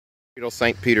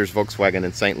St. Peter's Volkswagen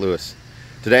in St. Louis.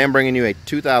 Today I'm bringing you a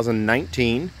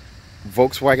 2019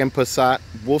 Volkswagen Passat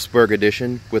Wolfsburg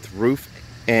edition with roof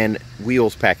and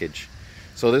wheels package.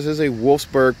 So this is a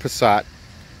Wolfsburg Passat.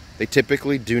 They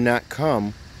typically do not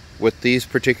come with these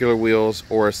particular wheels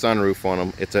or a sunroof on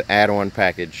them. It's an add-on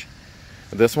package.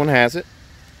 This one has it,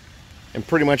 and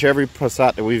pretty much every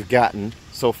Passat that we've gotten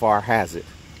so far has it.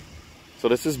 So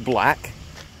this is black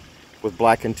with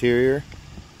black interior.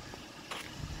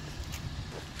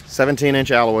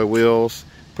 17-inch alloy wheels,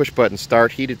 push-button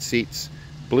start, heated seats,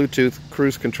 Bluetooth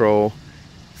cruise control,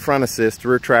 front assist,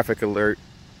 rear traffic alert,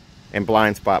 and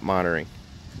blind spot monitoring.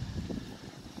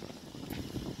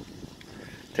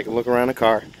 Take a look around the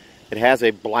car. It has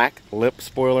a black lip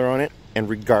spoiler on it, and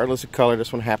regardless of color,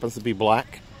 this one happens to be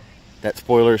black. That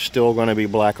spoiler is still going to be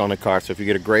black on the car. So if you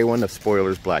get a gray one, the spoiler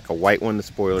is black. A white one, the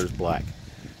spoiler is black.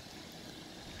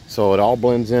 So it all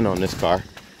blends in on this car.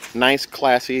 Nice,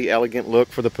 classy, elegant look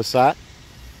for the Passat.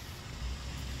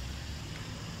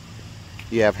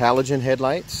 You have halogen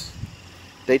headlights,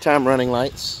 daytime running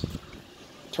lights,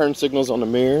 turn signals on the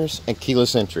mirrors, and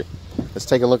keyless entry. Let's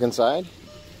take a look inside.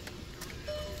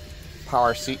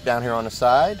 Power seat down here on the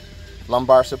side,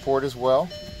 lumbar support as well.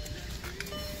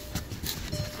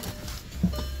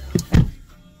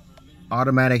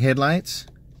 Automatic headlights.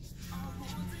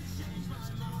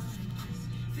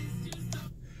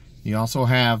 You also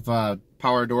have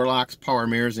power door locks, power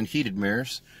mirrors, and heated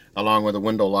mirrors, along with a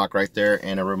window lock right there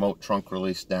and a remote trunk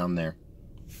release down there.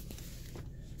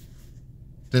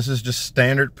 This is just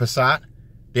standard Passat.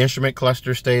 The instrument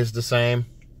cluster stays the same.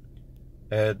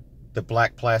 The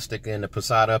black plastic in the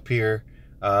Passat up here,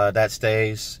 that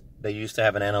stays. They used to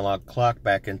have an analog clock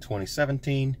back in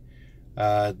 2017.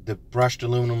 The brushed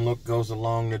aluminum look goes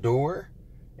along the door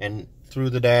and through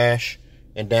the dash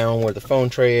and down where the phone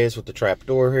tray is with the trap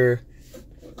door here.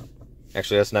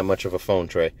 Actually, that's not much of a phone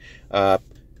tray.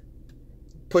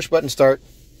 Push button start,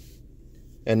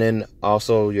 and then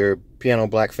also your piano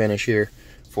black finish here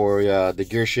for the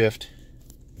gear shift.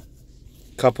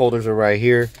 Cup holders are right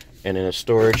here, and then a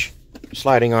storage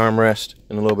sliding armrest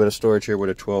and a little bit of storage here with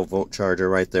a 12-volt charger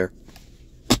right there.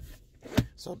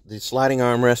 So the sliding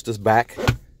armrest is back.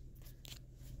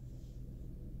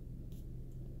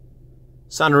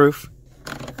 Sunroof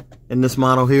in this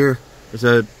model here is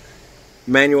a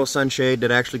manual sunshade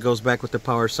that actually goes back with the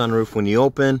power sunroof when you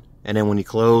open, and then when you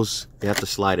close you have to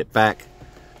slide it back.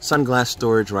 Sunglass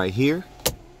storage right here.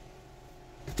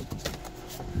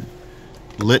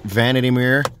 Lit vanity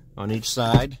mirror on each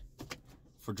side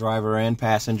for driver and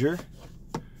passenger.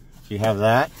 So you have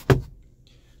that.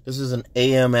 This is an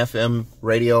AM/FM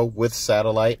radio with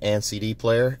satellite and CD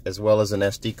player, as well as an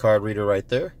SD card reader right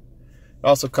there. It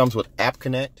also comes with App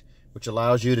Connect, which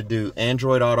allows you to do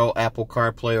Android Auto, Apple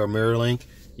CarPlay, or MirrorLink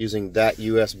using that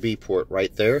USB port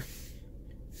right there.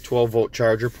 12-volt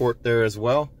charger port there as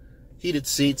well. Heated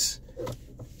seats,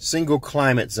 single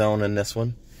climate zone in this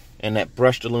one, and that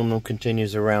brushed aluminum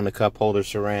continues around the cup holder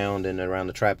surround and around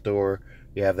the trap door.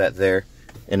 You have that there.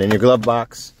 And in your glove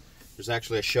box, there's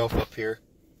actually a shelf up here.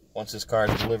 Once this car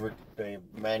is delivered, the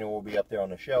manual will be up there on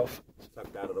the shelf.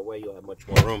 Tucked out of the way, you'll have much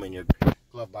more room in your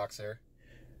glove box there.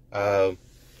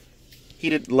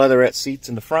 Heated leatherette seats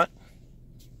in the front.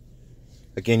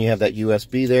 Again, you have that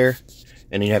USB there,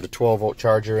 and then you have the 12-volt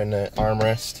charger in the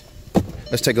armrest.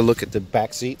 Let's take a look at the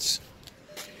back seats.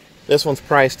 This one's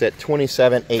priced at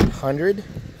 $27,800.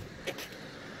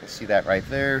 See that right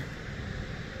there,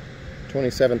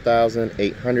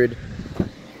 $27,800.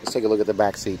 Let's take a look at the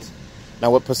back seats. Now,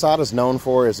 what Passat is known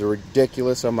for is a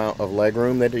ridiculous amount of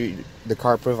legroom that the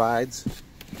car provides.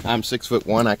 I'm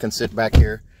 6'1". I can sit back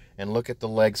here and look at the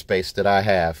leg space that I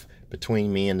have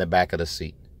between me and the back of the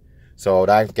seat. So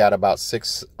I've got about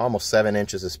almost 7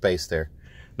 inches of space there.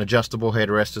 An adjustable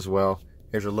headrest as well.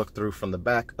 Here's a look through from the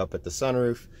back up at the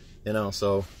sunroof, and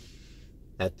also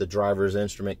at the driver's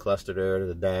instrument cluster there,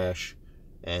 the dash,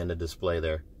 and the display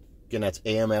there. Again, that's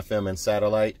AM/FM and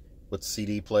satellite with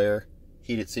CD player.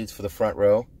 Heated seats for the front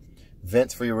row.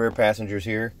 Vents for your rear passengers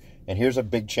here. And here's a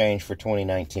big change for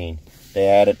 2019. They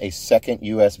added a second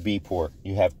USB port.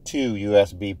 You have 2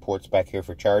 USB ports back here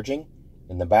for charging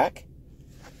in the back.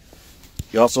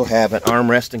 You also have an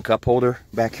armrest and cup holder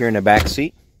back here in the back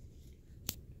seat.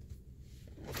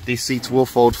 These seats will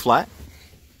fold flat,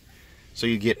 so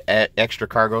you get extra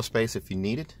cargo space if you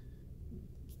need it.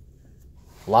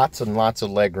 Lots and lots of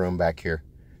leg room back here.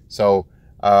 So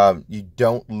you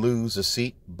don't lose a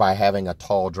seat by having a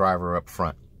tall driver up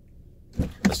front.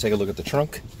 Let's take a look at the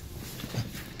trunk.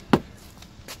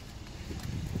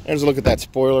 There's a look at that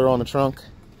spoiler on the trunk.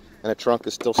 And the trunk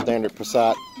is still standard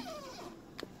Passat.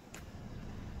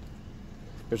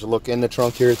 Here's a look in the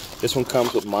trunk here. This one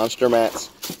comes with monster mats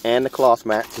and the cloth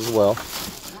mats as well.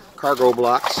 Cargo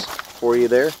blocks for you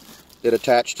there that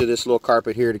attach to this little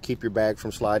carpet here to keep your bag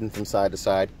from sliding from side to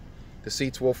side. The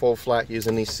seats will fold flat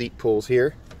using these seat pulls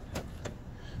here.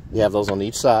 You have those on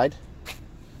each side.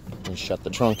 And shut the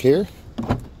trunk here.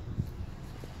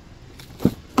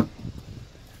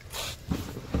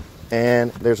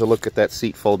 And there's a look at that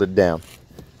seat folded down.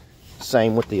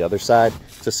 Same with the other side.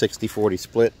 It's a 60-40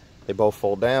 split. They both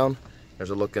fold down.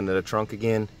 There's a look into the trunk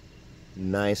again.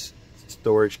 Nice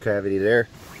storage cavity there.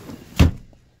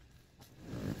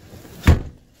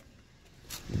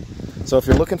 So if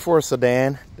you're looking for a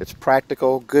sedan that's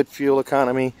practical, good fuel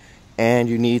economy, and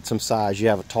you need some size, you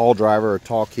have a tall driver or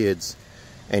tall kids,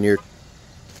 and you're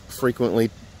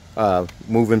frequently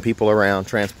moving people around,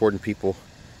 transporting people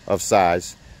of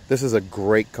size, this is a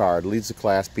great car. It leads the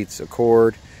class, beats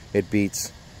Accord, it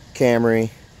beats Camry,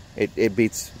 it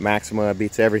beats Maxima, it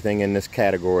beats everything in this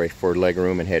category for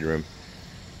legroom and headroom.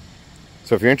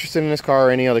 So if you're interested in this car or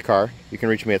any other car, you can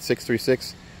reach me at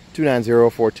 636-290-4257,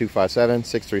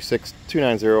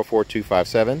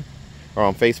 636-290-4257, or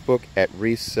on Facebook at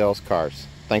Reese Sells Cars.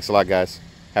 Thanks a lot, guys.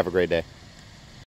 Have a great day.